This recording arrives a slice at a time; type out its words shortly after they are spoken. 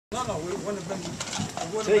No, we wouldn't have been.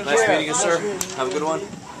 Nice meeting you, sir. Have a good one.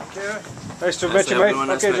 Nice to meet you, mate.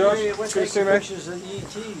 Okay, George. We're Good to see you, taking mate. pictures of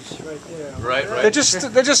ETs right there. Right.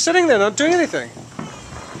 They're just sitting there, not doing anything.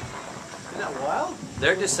 Isn't that wild?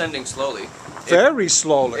 They're descending slowly. Very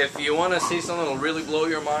slowly. If you want to see something that'll really blow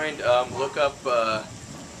your mind, look up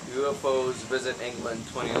UFOs Visit England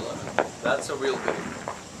 2011. That's a real video.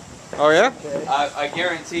 Oh yeah? Okay. I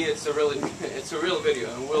guarantee it's a real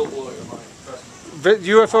video and will blow your mind. Trust me.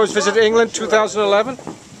 UFOs Visit England 2011?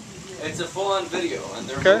 It's a full-on video, and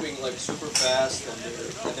they're Okay. moving like super fast,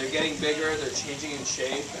 and they're getting bigger. They're changing in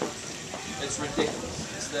shape. It's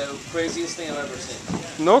ridiculous. It's the craziest thing I've ever seen.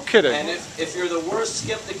 No kidding. And if you're the worst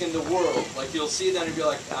skeptic in the world, like you'll see that and be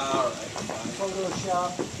like, all right.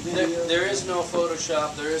 Photoshop, video. There is no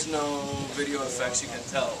Photoshop. There is no video effects. You can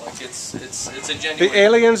tell. Like it's a genuine. The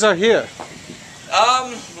aliens are here.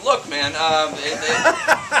 Look, man.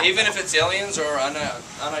 Even if it's aliens or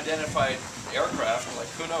unidentified aircraft, like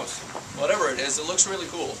who knows? Whatever it is, it looks really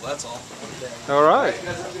cool. That's all. All right. You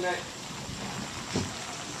guys have a good night.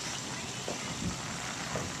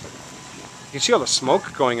 You can see all the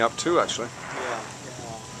smoke going up too, actually. Yeah.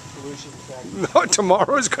 Pollution factor. No,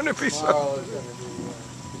 tomorrow is going to be so. Tomorrow is going to be.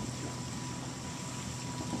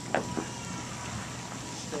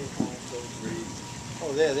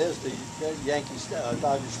 Oh, there's the Yankee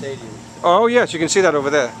Dodger Stadium. Oh yes, you can see that over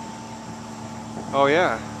there. Oh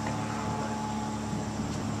yeah.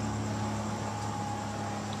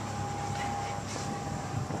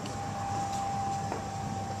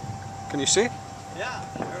 Can you see? Yeah,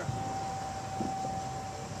 sure.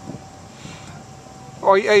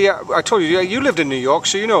 Oh yeah. I told you. Yeah, you lived in New York,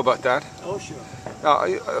 so you know about that. Oh, sure.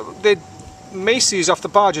 They Macy's off the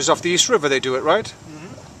barges off the East River. They do it, right?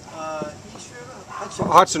 East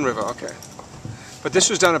River? Hudson River. Okay. But this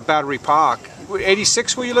was down at Battery Park.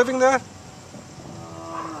 86. Were you living there?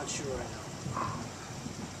 I'm not sure right now.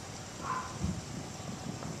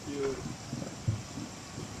 Beautiful.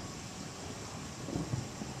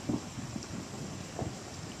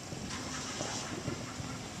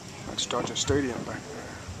 That's Dodger Stadium back there.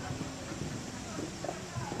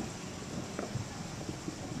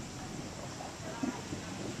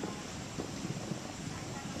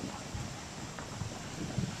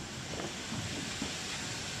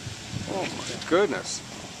 Oh my goodness.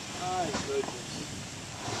 My goodness.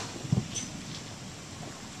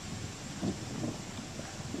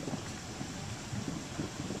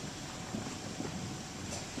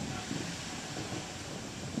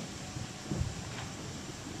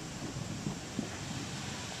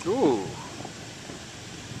 Ooh.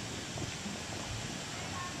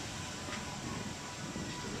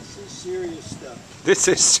 This is serious stuff. This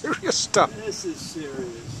is serious stuff. This is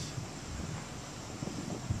serious.